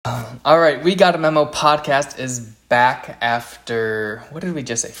All right, We Got a Memo podcast is back after, what did we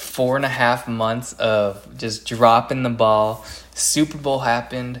just say, 4.5 months of just dropping the ball. Super Bowl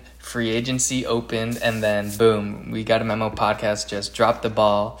happened, free agency opened, and then boom, We Got a Memo podcast just dropped the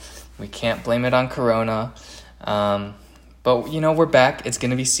ball. We can't blame it on Corona. But, we're back. It's going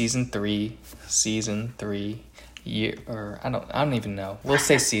to be season three, year, or I don't even know. We'll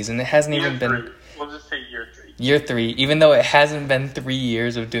say season. It hasn't even been. We'll just say year 3. Year 3, even though it hasn't been 3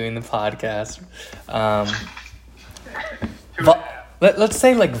 years of doing the podcast. Let's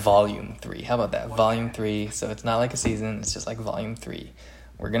say like volume 3. How about that? Volume 3. So it's not like a season. It's just like volume 3.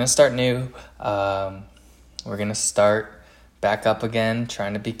 We're going to start new. We're going to start back up again,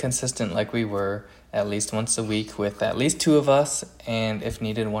 trying to be consistent like we were at least once a week with at least 2 of us and if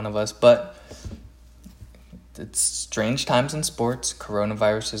needed, 1 of us. But it's strange times in sports.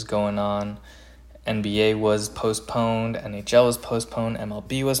 Coronavirus is going on. NBA was postponed, NHL was postponed,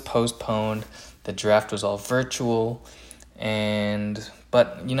 MLB was postponed, the draft was all virtual,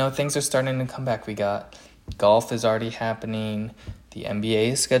 but things are starting to come back. We got golf is already happening, the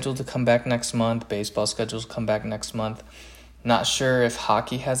NBA is scheduled to come back next month, baseball scheduled to come back next month. Not sure if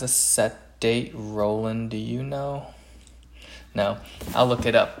hockey has a set date. Roland, do you know? No, I'll look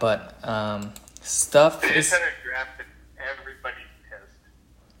it up, but stuff they is... had a draft and everybody's pissed.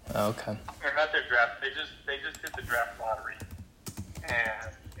 Oh, okay. Or not their draft. They just did the draft lottery,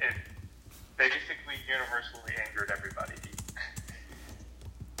 and it basically universally angered everybody.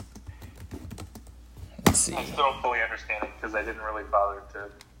 Let's see. I still don't fully understand it because I didn't really bother to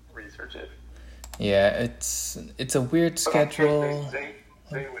research it. Yeah, it's a weird schedule. They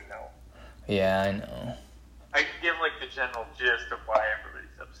would know. Yeah, I know. I can give the general gist of why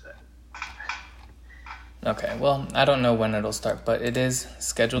everybody's upset. Okay, well, I don't know when it'll start, but it is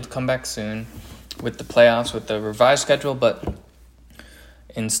scheduled to come back soon with the playoffs, with the revised schedule. But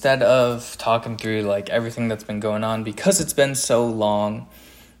instead of talking through everything that's been going on, because it's been so long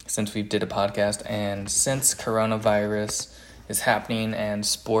since we did a podcast and since coronavirus is happening and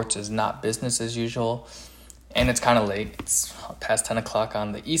sports is not business as usual, and it's kind of late, it's past 10 o'clock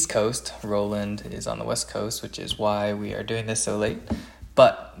on the East Coast. Roland is on the West Coast, which is why we are doing this so late.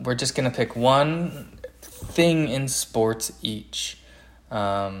 But we're just going to pick one thing in sports each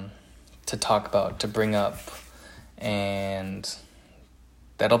to talk about, to bring up, and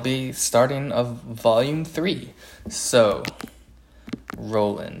that'll be starting of volume 3. So,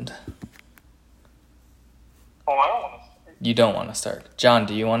 Roland. Oh, I don't want to start. You don't want to start. John,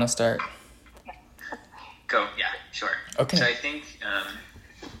 do you want to start? Go, yeah, sure. Okay. So I think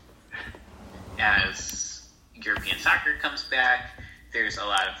as European soccer comes back, there's a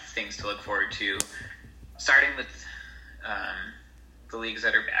lot of things to look forward to, starting with the leagues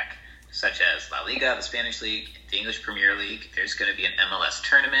that are back, such as La Liga, the Spanish League, the English Premier League. There's going to be an MLS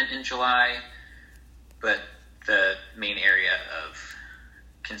tournament in July, but the main area of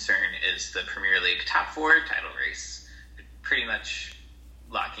concern is the Premier League top 4 title race. Pretty much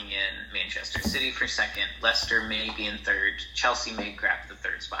locking in Manchester City for second. Leicester may be in third. Chelsea may grab the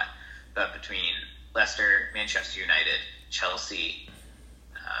third spot. But between Leicester, Manchester United, Chelsea,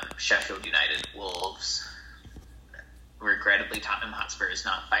 Sheffield United, Wolves, regrettably Tottenham Hotspur is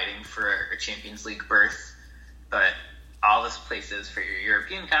not fighting for a Champions League berth, but all the places for your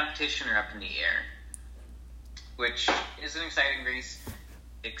European competition are up in the air, which is an exciting race,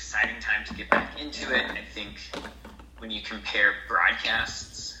 exciting time to get back into it. I think when you compare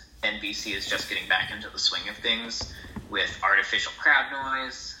broadcasts, NBC is just getting back into the swing of things with artificial crowd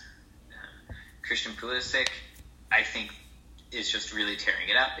noise. Christian Pulisic, I think, is just really tearing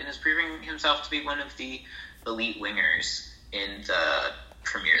it up and is proving himself to be one of the elite wingers in the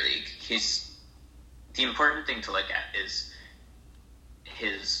Premier League. The important thing to look at is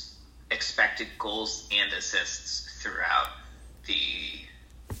his expected goals and assists throughout the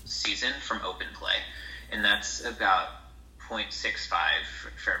season from open play, and that's about 0.65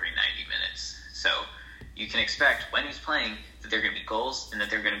 for every 90 minutes. So you can expect when he's playing that there are going to be goals and that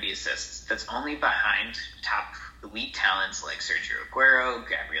there are going to be assists. That's only behind top elite talents like Sergio Aguero,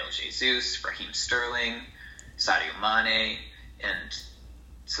 Gabriel Jesus, Raheem Sterling, Sadio Mane, and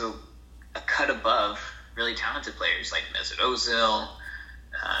so a cut above really talented players like Mesut Ozil,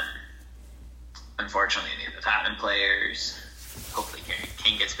 unfortunately any of the Tottenham players, hopefully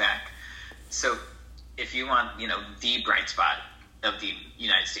Kane gets back. So if you want, the bright spot of the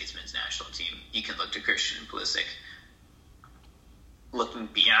United States men's national team, you can look to Christian Pulisic. Looking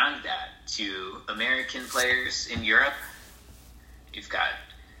beyond that to American players in Europe, you've got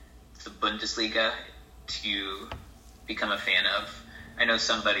the Bundesliga to become a fan of. I know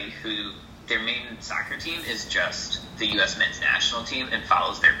somebody who their main soccer team is just the U.S. men's national team and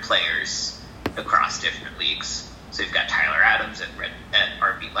follows their players across different leagues. So you've got Tyler Adams at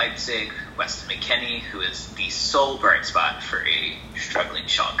RB Leipzig, Weston McKennie, who is the sole bright spot for a struggling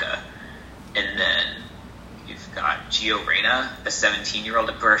Schalke. And then you've got Gio Reyna, a 17-year-old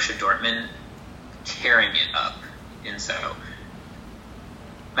at Borussia Dortmund, tearing it up. And so,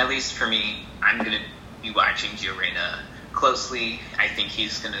 at least for me, I'm going to be watching Gio Reyna closely. I think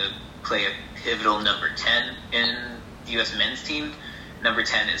he's going to play a pivotal number 10 in the U.S. men's team. Number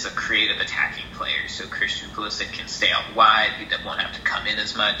 10 is a creative attacking player, so Christian Pulisic can stay out wide. He won't have to come in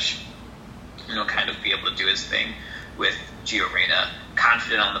as much. Kind of be able to do his thing with Gio Reyna,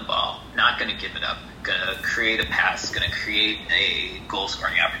 confident on the ball, not going to give it up, going to create a pass, going to create a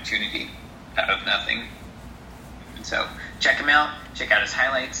goal-scoring opportunity out of nothing. And so check him out, check out his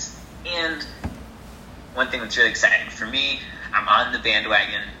highlights, and one thing that's really exciting for me, I'm on the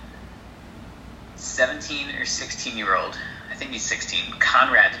bandwagon. 17 or 16-year-old, I think he's 16,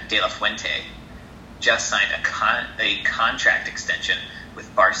 Conrad De La Fuente just signed a contract extension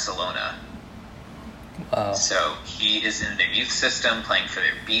with Barcelona. Wow. So he is in their youth system playing for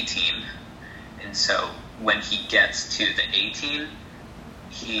their B team. And so when he gets to the A team,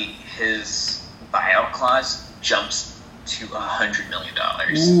 his buyout clause jumps to $100 million.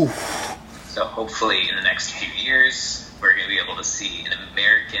 Oof. So hopefully in the next few years, we're going to be able to see an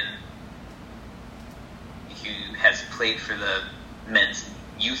American who has played for the men's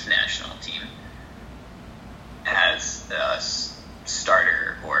youth national team as a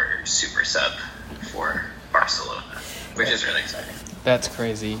starter or super sub for Barcelona, which is really exciting. That's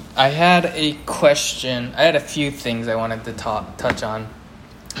crazy. I had a question. I had a few things I wanted to touch on.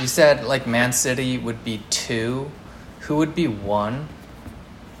 You said like Man City would be 2. Who would be 1?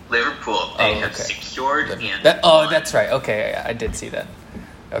 Liverpool. They have secured that's right. Okay, I did see that.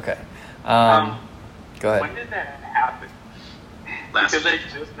 Okay. Go ahead. When did that happen? Because I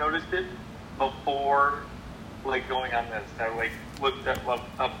just noticed it before, going on this. I looked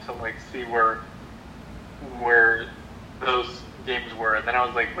up to see where those games were, and then I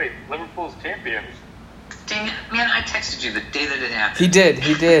was like, wait, Liverpool's champions. Dang it, man! I texted you the day that it happened. He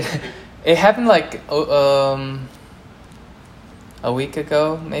did. It happened a week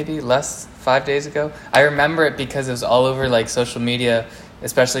ago, maybe less, 5 days ago. I remember it because it was all over social media.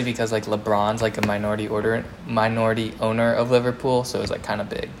 Especially because LeBron's a minority owner of Liverpool, so it was kind of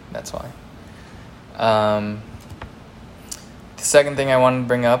big. That's why. The second thing I wanted to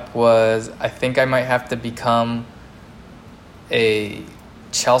bring up was I think I might have to become a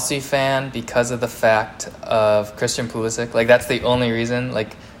Chelsea fan because of the fact of Christian Pulisic. That's the only reason.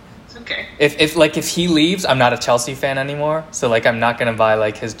 It's okay. If he leaves, I'm not a Chelsea fan anymore. So I'm not gonna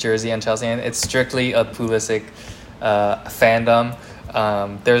buy his jersey on Chelsea. It's strictly a Pulisic fandom.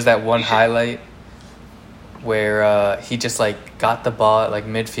 There's that one highlight where he just got the ball at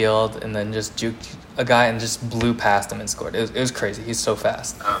midfield and then just juked a guy and just blew past him and scored. It was crazy. He's so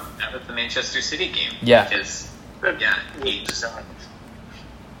fast. Out of the Manchester City game. Yeah.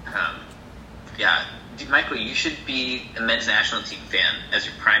 Dude, Michael, you should be a men's national team fan as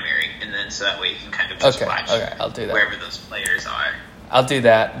your primary, and then so that way you can kind of just watch I'll do that. Wherever those players are. I'll do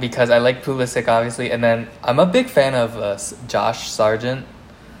that because I like Pulisic, obviously, and then I'm a big fan of Josh Sargent.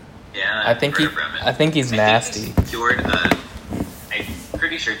 Yeah, I think he's nasty. I'm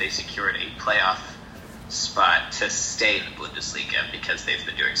pretty sure they secured a playoff spot to stay in the Bundesliga because they've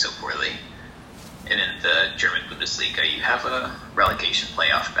been doing so poorly. And in the German Bundesliga, you have a relegation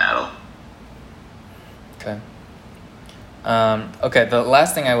playoff battle. Okay. Okay, the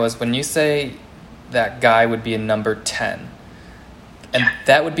last thing when you say that guy would be a number 10, and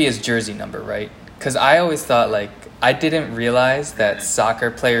that would be his jersey number, right? Because I always thought, I didn't realize that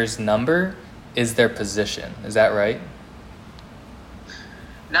soccer players' number is their position. Is that right?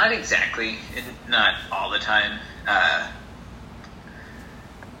 Not exactly. Not all the time.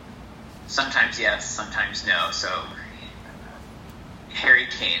 Sometimes yes, sometimes no. So, Harry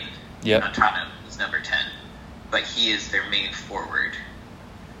Kane on Tottenham is number 10, but he is their main forward.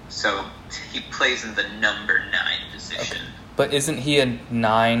 So, he plays in the number 9 position. Okay. But isn't he a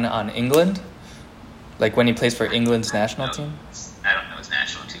 9 on England? When he plays for England's national team? I don't know his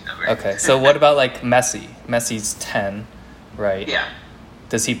national team number. Okay, so what about Messi? Messi's 10, right? Yeah.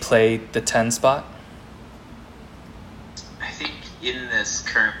 Does he play the 10 spot? I think in this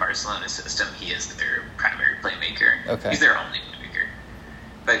current Barcelona system, he is their primary playmaker. Okay. He's their only playmaker.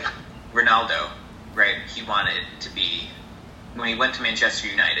 But Ronaldo, right, he wanted to be, when he went to Manchester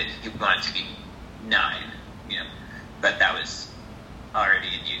United, he wanted to be 9, but that was already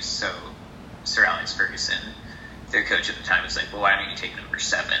in use. So Sir Alex Ferguson, their coach at the time, was like, well, why don't you take number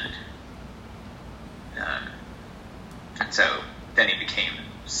 7? And so then he became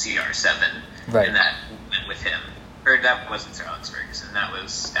CR7, Right. and that went with him. Or that wasn't Sir Alex Ferguson, that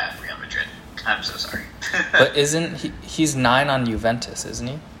was at Real Madrid. I'm so sorry. But isn't he's 9 on Juventus, isn't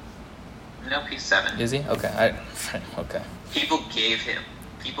he? Nope, he's 7. Is he? Okay. Okay. People gave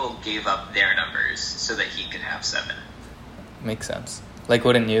up their numbers so that he could have 7. Makes sense. Like,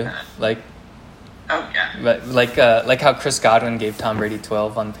 wouldn't you? Like, Oh yeah. like how Chris Godwin gave Tom Brady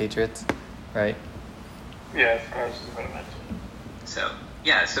 12 on the Patriots, right? Yeah, that's what I was just about to mention. So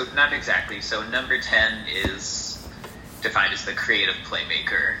not exactly. So number 10 is defined as the creative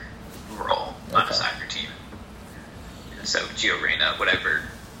playmaker role on a soccer team. And so Gio Reyna, whatever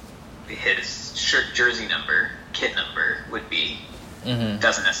his shirt, jersey number, kit number would be,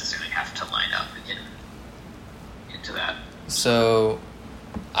 doesn't necessarily have to line up into that. So,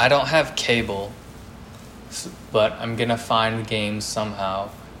 I don't have cable, but I'm gonna find games somehow.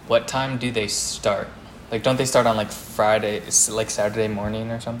 What time do they start? Like, don't they start on like Friday, like Saturday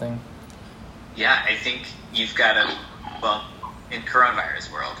morning or something? Yeah, I think you've got to, well, in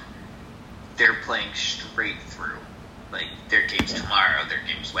coronavirus world, they're playing straight through. Like, their game's tomorrow, their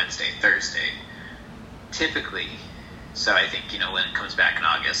game's Wednesday, Thursday. Typically, so I think, when it comes back in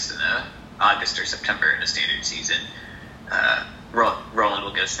August or September in a standard season, Roland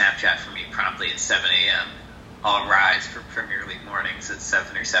will get a Snapchat from me promptly at 7 a.m. I'll rise for Premier League mornings at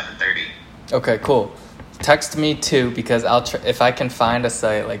 7 or 7:30. Okay, cool. Text me too, because I'll if I can find a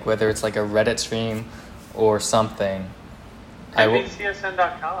site, like whether it's like a Reddit stream or something.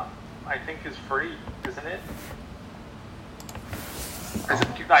 NBCSN.com, I think, is free, isn't it?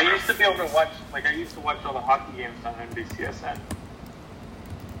 I used to be able to watch, all the hockey games on NBCSN.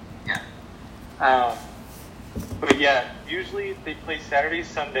 Yeah. But yeah, usually they play Saturdays,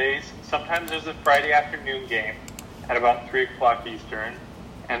 Sundays. Sometimes there's a Friday afternoon game at about 3 o'clock Eastern.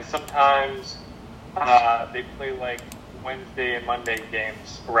 And sometimes they play like Wednesday and Monday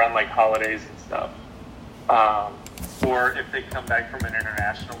games around like holidays and stuff. Or if they come back from an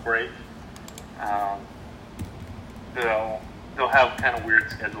international break, they'll have kind of weird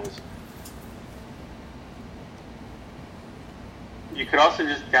schedules. You could also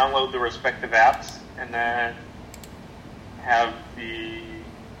just download the respective apps and then have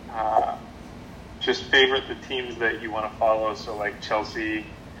just favorite the teams that you want to follow. So like Chelsea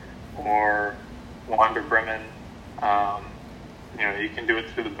or Wander Bremen. You can do it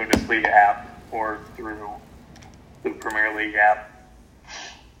through the Bundesliga app or through the Premier League app.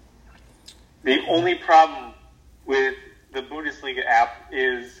 The only problem with the Bundesliga app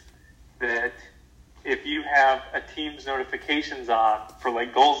is that if you have a team's notifications on for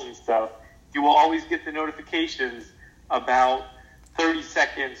like goals and stuff, you will always get the notifications about 30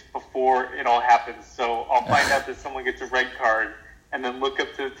 seconds before it all happens. So I'll find out that someone gets a red card and then look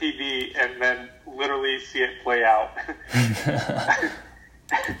up to the TV and then literally see it play out.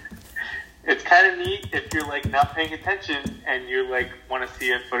 It's kind of neat if you're like not paying attention and you like want to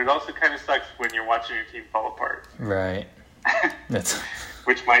see it, but it also kind of sucks when you're watching your team fall apart. Right.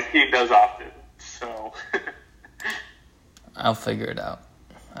 Which my team does often. So I'll figure it out.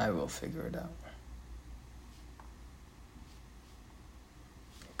 I will figure it out.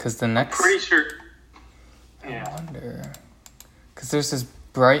 Because the next... Pretty sure... Yeah. I wonder... Because there's this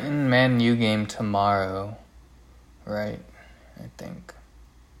Brighton Man U game tomorrow, right? I think.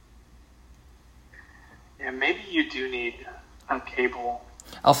 Yeah, maybe you do need a cable.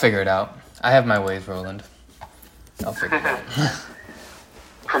 I'll figure it out. I have my ways, Roland. I'll figure it out.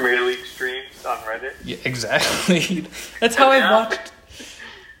 Premier League streams on Reddit? Yeah, exactly. That's how I've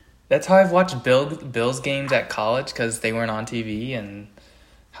watched Bills games at college, because they weren't on TV, and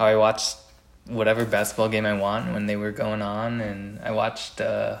how I watched whatever basketball game I want when they were going on, and I watched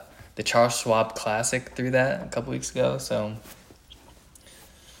the Charles Schwab Classic through that a couple weeks ago, so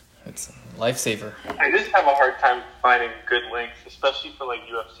it's a lifesaver. I just have a hard time finding good links, especially for like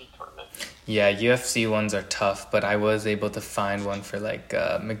UFC tournaments. Yeah, UFC ones are tough, but I was able to find one for like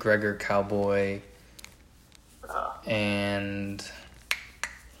McGregor Cowboy and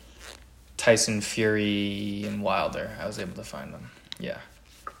Tyson Fury and Wilder. I was able to find them. Yeah.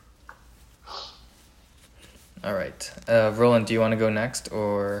 All right. Roland, do you want to go next,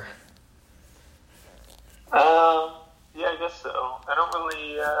 or? Yeah, I guess so. I don't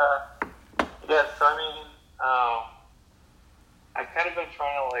really, so I mean, I've kind of been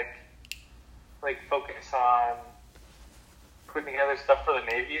trying to like focus on putting together stuff for the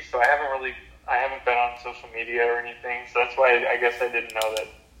Navy, so I haven't been on social media or anything, so that's why I guess I didn't know that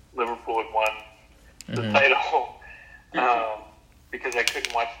Liverpool had won the title, because I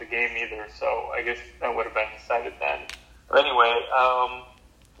couldn't watch the game either, so I guess that would have been decided then. But anyway, I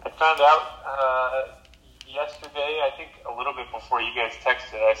found out yesterday, I think a little bit before you guys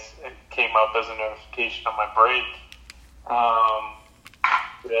texted us, it came up as a notification on my break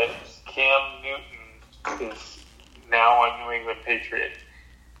that Cam Newton is now a New England Patriot.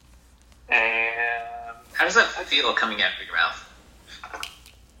 And how does that feel coming out of your mouth?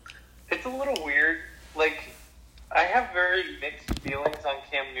 It's a little weird. Like, I have very mixed feelings on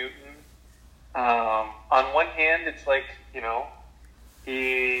Cam Newton. On one hand, it's like,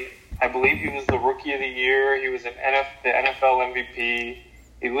 I believe he was the Rookie of the Year. He was the NFL MVP.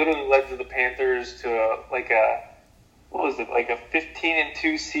 He literally led to the Panthers to a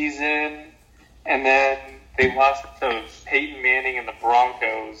 15-2 season, and then they lost to Peyton Manning and the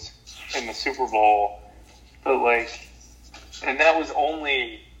Broncos in the Super Bowl. But and that was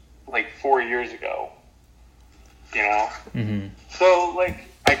only 4 years ago. Mm-hmm. So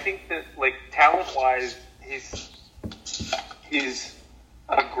I think that talent-wise, he's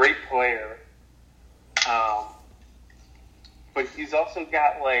a great player. But he's also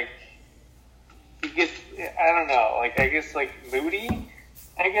got he gets, I don't know, I guess moody,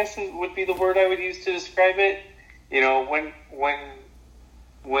 I guess would be the word I would use to describe it.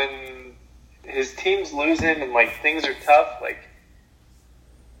 When his team's losing and things are tough,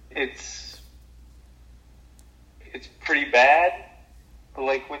 it's pretty bad. But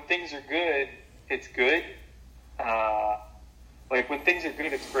when things are good, it's good. When things are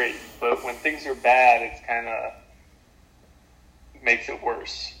good, it's great. But when things are bad, it's kind of makes it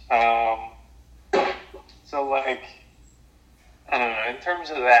worse. So I don't know. In terms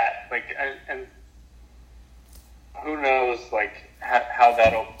of that, and who knows how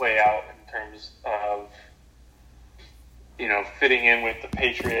that'll play out in terms of fitting in with the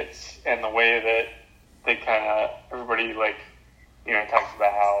Patriots and the way that they kind of everybody talks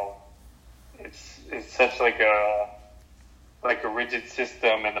about how it's such a rigid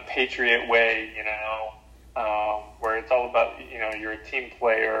system and the Patriot way, where it's all about you're a team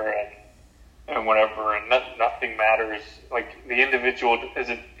player and whatever, and nothing matters. The individual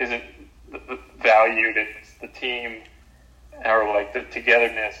isn't valued. It's the team or the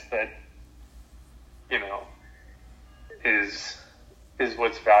togetherness that is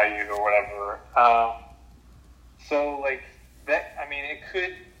what's valued or whatever. So that. I mean, it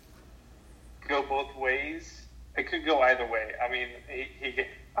could go both ways. It could go either way. I mean, he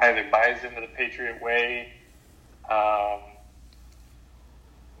either buys into the Patriot way.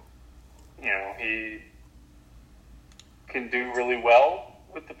 He can do really well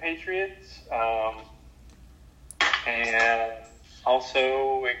with the Patriots, and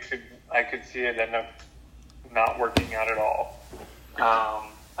also I could see it end up not working out at all.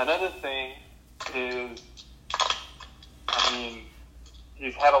 Another thing is, I mean,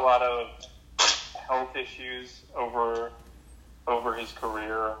 he's had a lot of health issues over his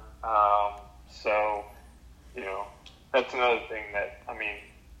career, so that's another thing that, I mean,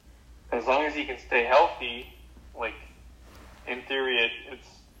 as long as he can stay healthy, in theory, it's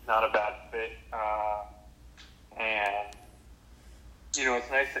not a bad fit. And it's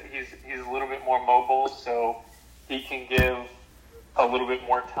nice that he's a little bit more mobile, so he can give a little bit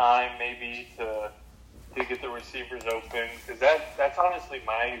more time maybe to get the receivers open. Because that's honestly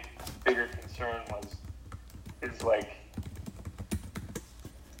my bigger concern is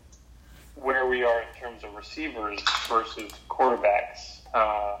where we are in terms of receivers versus quarterbacks.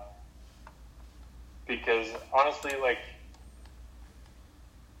 Because honestly,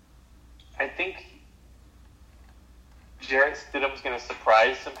 I think Jarrett Stidham's going to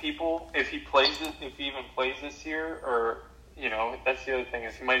surprise some people if he even plays this year. Or that's the other thing,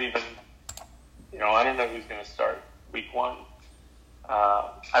 is he might even, I don't know who's going to start week 1.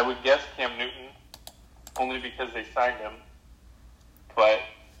 I would guess Cam Newton, only because they signed him. But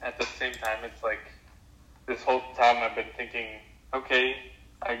at the same time, it's this whole time I've been thinking, okay,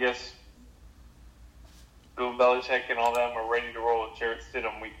 I guess Bill Belichick and all them are ready to roll with Jarrett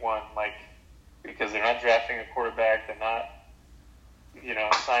Stidham week 1, because they're not drafting a quarterback, they're not,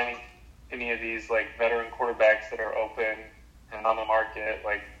 signing any of these veteran quarterbacks that are open and on the market.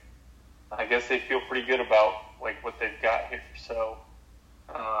 I guess they feel pretty good about what they've got here. So,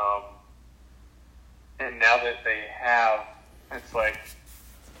 and now that they have, it's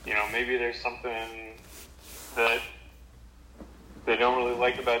maybe there's something that they don't really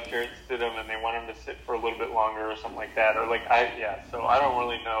like about Jarrett Stidham and they want him to sit for a little bit longer or something like that. Or so I don't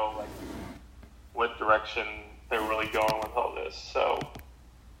really know what direction they're really going with all this. So,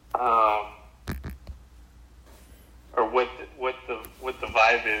 or what the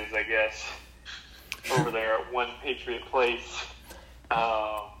vibe is, I guess, over there at One Patriot Place.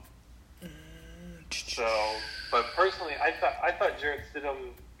 But personally, I thought Jarrett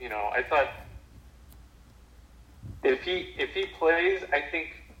Stidham, I thought if he plays, I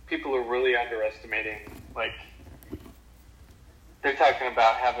think people are really underestimating. Like, they're talking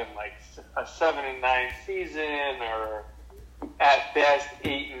about having like a 7-9 season, or at best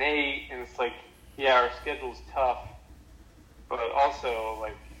 8-8, and it's like, yeah, our schedule's tough, but also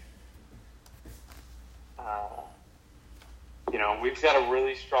like, we've got a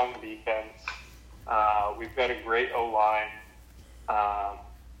really strong defense. We've got a great O-line.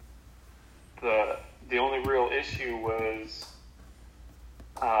 The only real issue was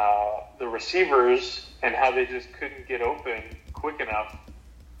the receivers and how they just couldn't get open quick enough.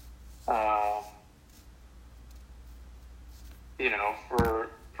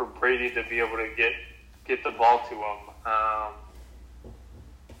 For Brady to be able to get the ball to him,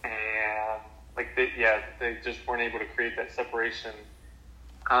 and like they just weren't able to create that separation.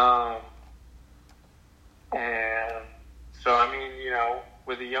 And so, I mean,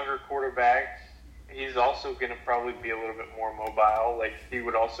 with a younger quarterback, he's also going to probably be a little bit more mobile. Like, he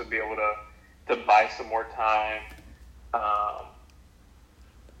would also be able to buy some more time.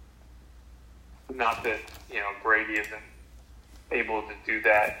 Not that, Brady isn't able to do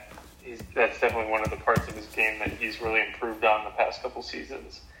that. That's definitely one of the parts of his game that he's really improved on the past couple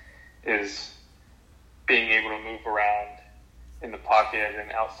seasons, is being able to move around in the pocket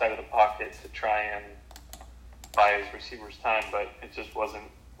and outside of the pocket to try and buy his receivers time, but it just wasn't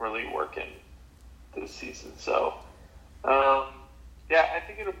really working this season. So, I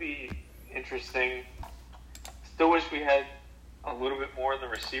think it'll be interesting. Still wish we had a little bit more in the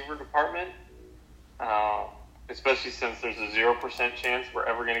receiver department, especially since there's a 0% chance we're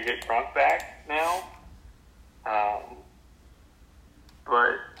ever going to get Gronk back now.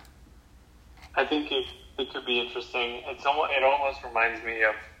 But I think it could be interesting. It almost reminds me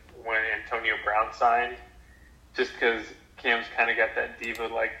of when Antonio Brown signed, just because Cam's kind of got that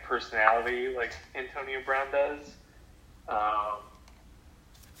diva-like personality like Antonio Brown does.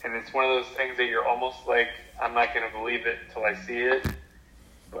 And it's one of those things that you're almost like, I'm not going to believe it until I see it.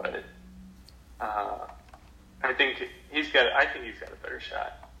 But I think he's got a better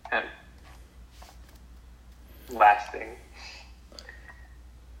shot at lasting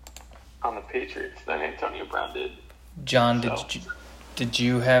on the Patriots than Antonio Brown did. John, did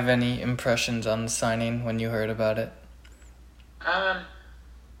you have any impressions on the signing when you heard about it? I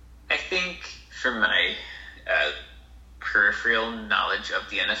think from my peripheral knowledge of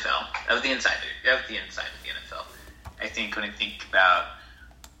the NFL, of the inside of the NFL, I think when I think about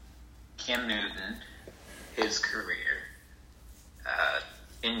Cam Newton, his career,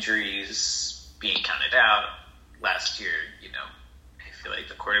 injuries being counted out last year, I feel like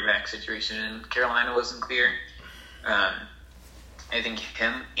the quarterback situation in Carolina wasn't clear. I think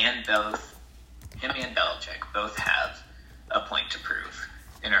him and Belichick both have a point to prove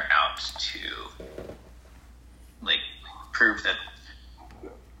and are out to prove that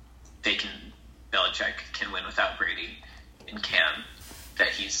Belichick can win without Brady, and Cam, that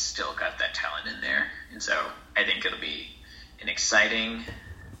he's still got that talent in there. And so I think it'll be an exciting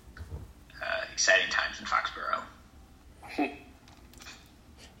times in Foxborough.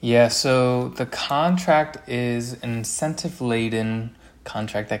 Yeah, so the contract is an incentive-laden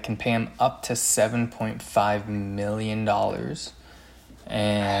contract that can pay him up to $7.5 million.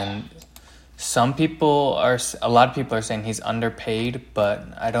 And a lot of people are saying he's underpaid, but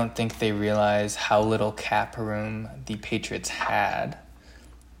I don't think they realize how little cap room the Patriots had.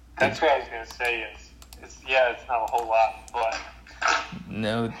 That's what I was going to say. It's not a whole lot, but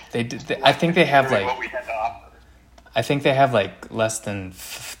no, they did. I think they have what we had to offer. I think they have less than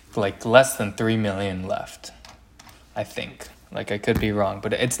 $3 million left. I think. I could be wrong,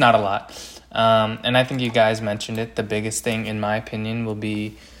 but it's not a lot. And I think you guys mentioned it. The biggest thing, in my opinion, will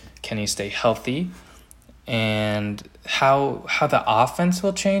be, can he stay healthy, and how the offense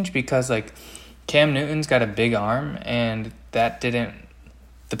will change, because Cam Newton's got a big arm, and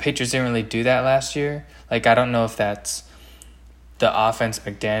the Patriots didn't really do that last year. I don't know if that's the offense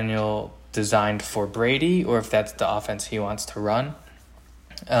McDaniel designed for Brady, or if that's the offense he wants to run.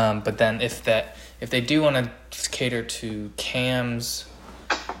 But then if they do want to cater to Cam's,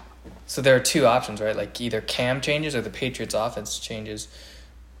 so there are two options, right? Either Cam changes or the Patriots offense changes.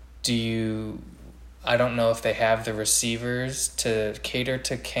 I don't know if they have the receivers to cater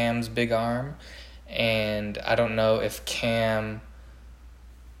to Cam's big arm, and I don't know if Cam,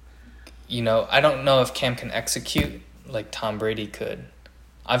 I don't know if Cam can execute like Tom Brady could.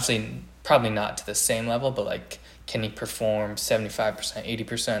 Obviously, probably not to the same level, but can he perform 75%,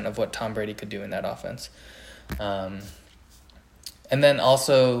 80% of what Tom Brady could do in that offense? And then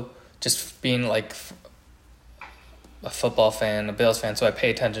also just being a football fan, a Bills fan, so I pay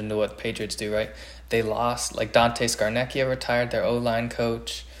attention to what the Patriots do, right? they lost, like Dante Scarnecchia retired, their O-line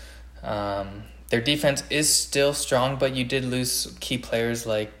coach. Their defense is still strong, but you did lose key players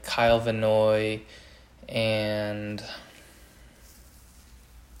like Kyle Vanoy and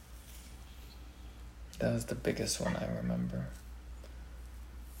that was the biggest one I remember.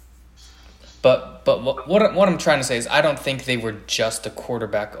 But what I'm trying to say is I don't think they were just a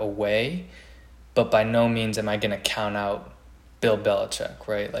quarterback away, but by no means am I going to count out Bill Belichick,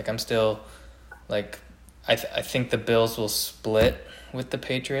 right? Like I'm still like I think the Bills will split with the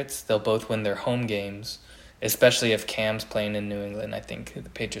Patriots. They'll both win their home games, especially if Cam's playing in New England. I think the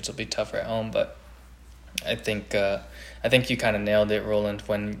Patriots will be tougher at home, but I think you kind of nailed it, Roland,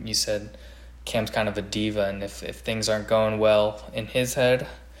 when you said Cam's kind of a diva, and if things aren't going well in his head,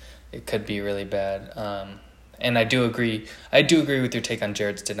 it could be really bad. And I do agree with your take on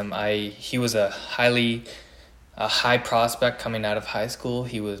Jarrett Stidham. He was a high prospect coming out of high school.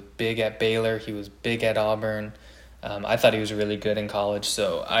 He was big at Baylor. He was big at Auburn. I thought he was really good in college.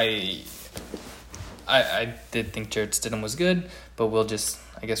 So I did think Jarrett Stidham was good, but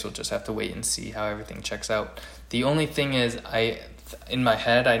I guess we'll just have to wait and see how everything checks out. The only thing is, in my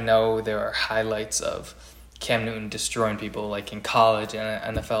head, I know there are highlights of Cam Newton destroying people like in college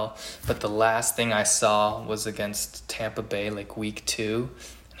and NFL, but the last thing I saw was against Tampa Bay, like week 2.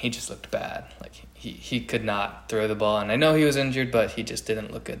 He just looked bad. Like he could not throw the ball, and I know he was injured, but he just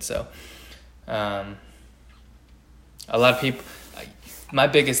didn't look good. So, a lot of people. My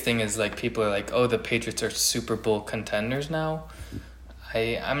biggest thing is like people are like, "Oh, the Patriots are Super Bowl contenders now."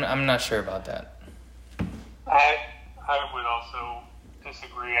 I'm not sure about that. I would also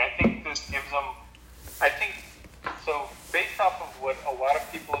disagree. I think this gives them. I think so. Based off of what a lot of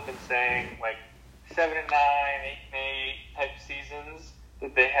people have been saying, like 7-9, 8-8 type seasons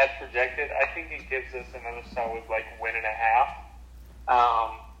that they had projected, I think it gives us another solid like win and a half.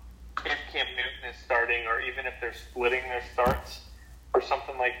 If Cam Newton is starting, or even if they're splitting their starts or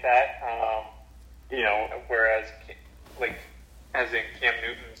something like that, whereas like as in Cam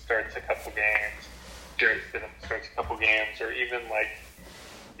Newton starts a couple games, Jarrett Stidham starts a couple games, or even like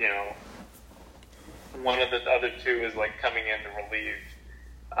one of the other two is like coming in to relieve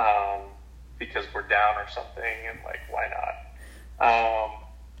because we're down or something, and like why not?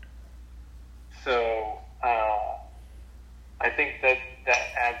 I think that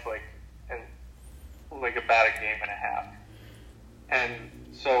adds like about a game and a half. And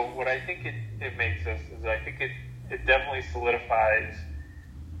so what I think it makes us is I think it definitely solidifies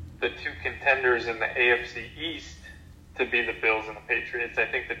the two contenders in the AFC East to be the Bills and the Patriots. I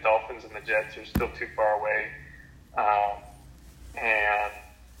think the Dolphins and the Jets are still too far away.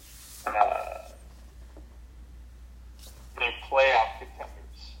 They're playoff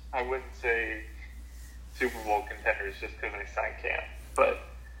contenders. I wouldn't say Super Bowl contenders just because they signed Cam. But,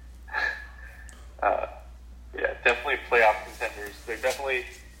 definitely playoff contenders. They're definitely,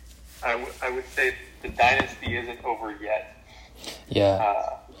 I would say the dynasty isn't over yet.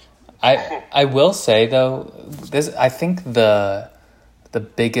 Yeah. I will say though, I think the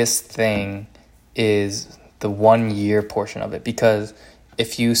biggest thing is the 1 year portion of it, because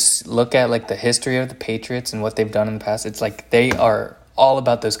if you look at like the history of the Patriots and what they've done in the past, it's like they are all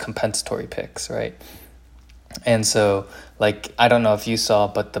about those compensatory picks, right? And so like I don't know if you saw,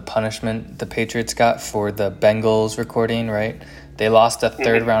 but the punishment the Patriots got for the Bengals recording, right? They lost a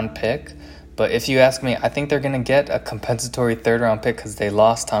 3rd round pick. But if you ask me, I think they're going to get a compensatory 3rd round pick because they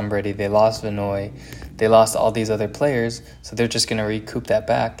lost Tom Brady, they lost Vanoy, they lost all these other players, so they're just going to recoup that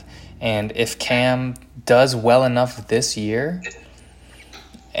back. And if Cam does well enough this year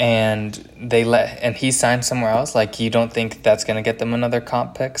and he signs somewhere else, like you don't think that's going to get them another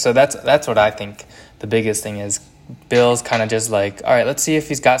comp pick? So that's what I think the biggest thing is. Bill's kind of just like, all right, let's see if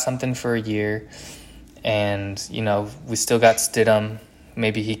he's got something for a year. And, we still got Stidham.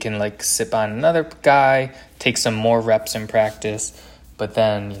 Maybe he can like sit on another guy, take some more reps in practice, but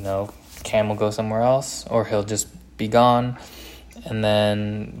then, Cam will go somewhere else or he'll just be gone, and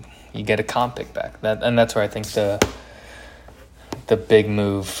then you get a comp pick back. That's where I think the big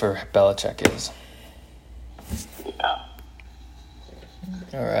move for Belichick is. Yeah.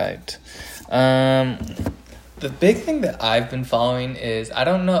 All right. The big thing that I've been following is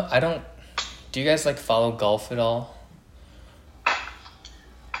do you guys like follow golf at all?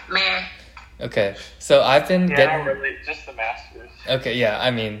 Meh. Okay, so I've been not really, just the Masters. Okay, yeah, I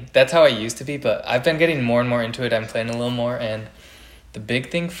mean, that's how I used to be, but I've been getting more and more into it. I'm playing a little more, and the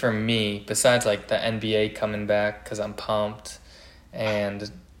big thing for me, besides like the NBA coming back because I'm pumped, and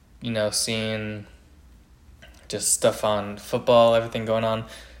seeing just stuff on football, everything going on,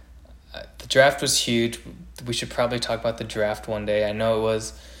 the draft was huge. We should probably talk about the draft one day. I know it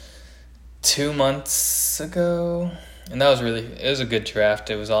was 2 months ago, and it was a good draft.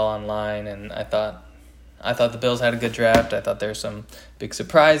 It was all online, and I thought the Bills had a good draft. I thought there were some big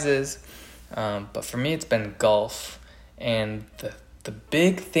surprises, but for me, it's been golf, and the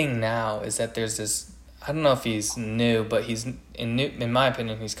big thing now is that there's this. I don't know if he's new, but he's in my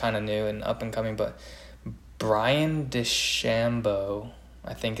opinion, he's kind of new and up and coming. But Brian DeChambeau,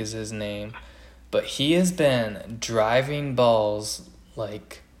 I think is his name, but he has been driving balls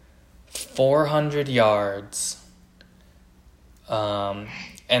like 400 yards.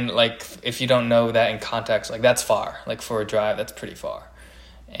 And like if you don't know that in context, like that's far. Like for a drive, that's pretty far.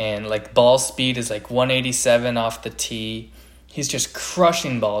 And like ball speed is like 187 off the tee. He's just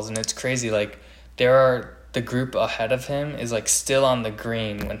crushing balls, and it's crazy. Like the group ahead of him is like still on the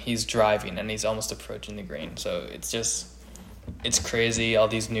green when he's driving, and he's almost approaching the green. So it's crazy. All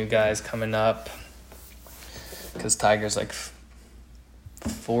these new guys coming up, because Tiger's like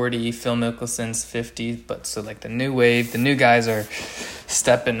 40, Phil Mickelson's 50, but so like the new wave, the new guys are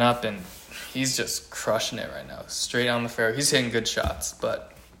stepping up, and he's just crushing it right now. Straight on the fairway. He's hitting good shots,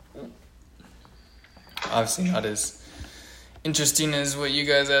 but obviously not as interesting as what you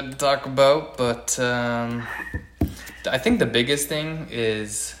guys had to talk about. But I think the biggest thing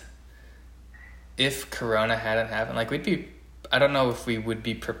is if Corona hadn't happened, like I don't know if we would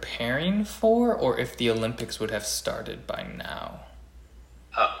be preparing for, or if the Olympics would have started by now.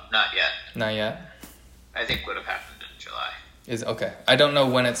 Oh, not yet. Not yet? I think would have happened in July. Okay. I don't know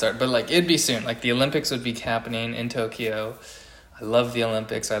when it started, but like it'd be soon. Like the Olympics would be happening in Tokyo. I love the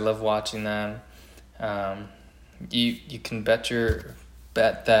Olympics. I love watching them. You can bet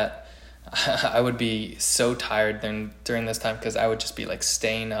that I would be so tired during this time, because I would just be like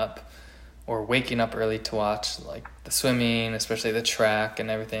staying up or waking up early to watch like the swimming, especially the track and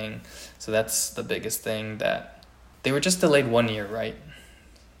everything. So that's the biggest thing, that they were just delayed 1 year, right?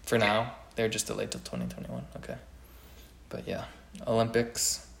 For now, they're just delayed till 2021. Okay. But yeah,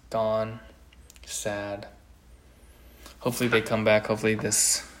 Olympics gone. Sad. Hopefully they come back. Hopefully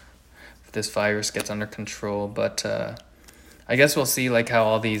this virus gets under control. But I guess we'll see like how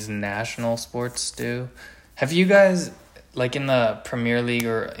all these national sports do. Have you guys, like in the Premier League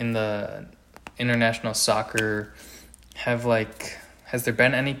or in the international soccer, has there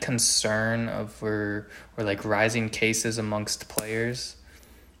been any concern of or like rising cases amongst players,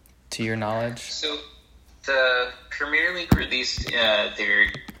 to your knowledge? So the Premier League released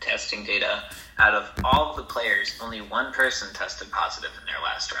their testing data. Out of all of the players, only one person tested positive in their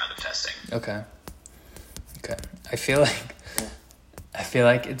last round of testing. Okay. I feel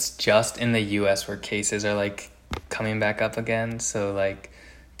like it's just in the US where cases are like coming back up again. So like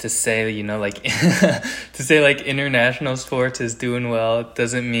to say, like to say like international sports is doing well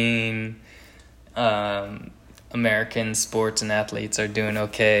doesn't mean American sports and athletes are doing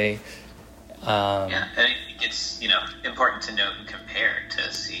okay. Yeah, I think it's important to note and compare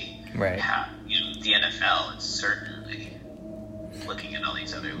to see right. how the NFL is certainly looking at all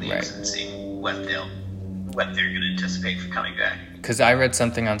these other leagues right. and seeing what they're going to anticipate for coming back. Because I read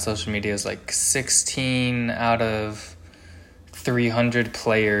something on social media is like 16 out of 300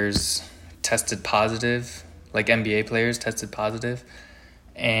 players tested positive, like NBA players tested positive.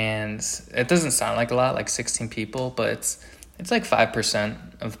 And it doesn't sound like a lot, like 16 people, but it's like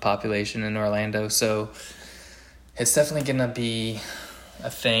 5% of the population in Orlando. So it's definitely going to be a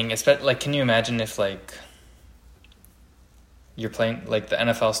thing. Like, can you imagine if like you're playing, like the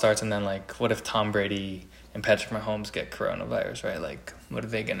NFL starts and then like what if Tom Brady and Patrick Mahomes get coronavirus, right? Like what are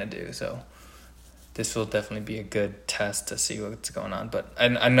they going to do? So this will definitely be a good test to see what's going on. But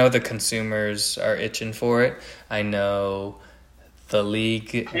I know the consumers are itching for it. I know the league.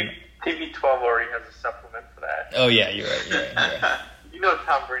 TV12 already has a supplement for that. Oh yeah, you're right.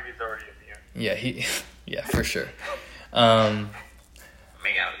 Tom Brady's already immune. Yeah, for sure.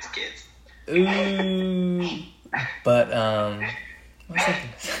 Hang out with his kids. Ooh. But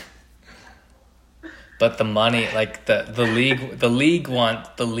but the money, like the leagues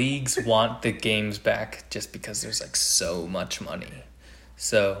want the games back just because there's like so much money.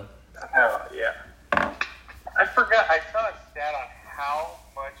 So. Oh yeah. I forgot. I saw a stat on how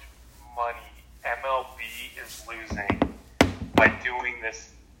much money MLB is losing by doing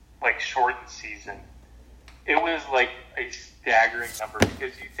this like shortened season. It was like a staggering number,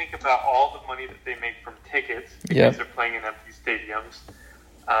 because you think about all the money that they make from tickets because they're playing in empty stadiums.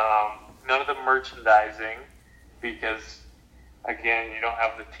 None of the merchandising, because again, you don't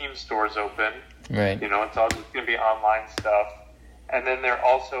have the team stores open. Right. It's all just going to be online stuff. And then they're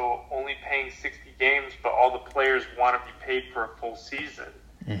also only paying 60 games, but all the players want to be paid for a full season.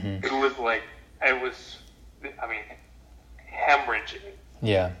 Mm-hmm. It was hemorrhaging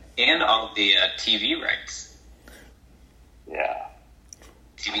Yeah. And all the TV rights. Yeah.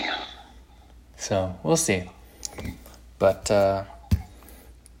 TV Hub. So we'll see. But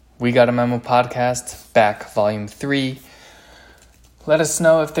We Got a Memo podcast, back volume 3. Let us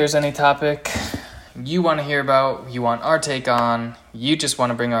know if there's any topic you want to hear about, you want our take on, you just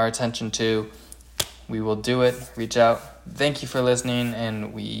want to bring our attention to. We will do it. Reach out. Thank you for listening,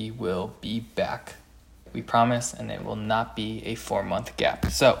 and we will be back. We promise, and it will not be a 4-month gap.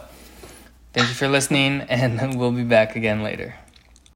 So, thank you for listening, and we'll be back again later.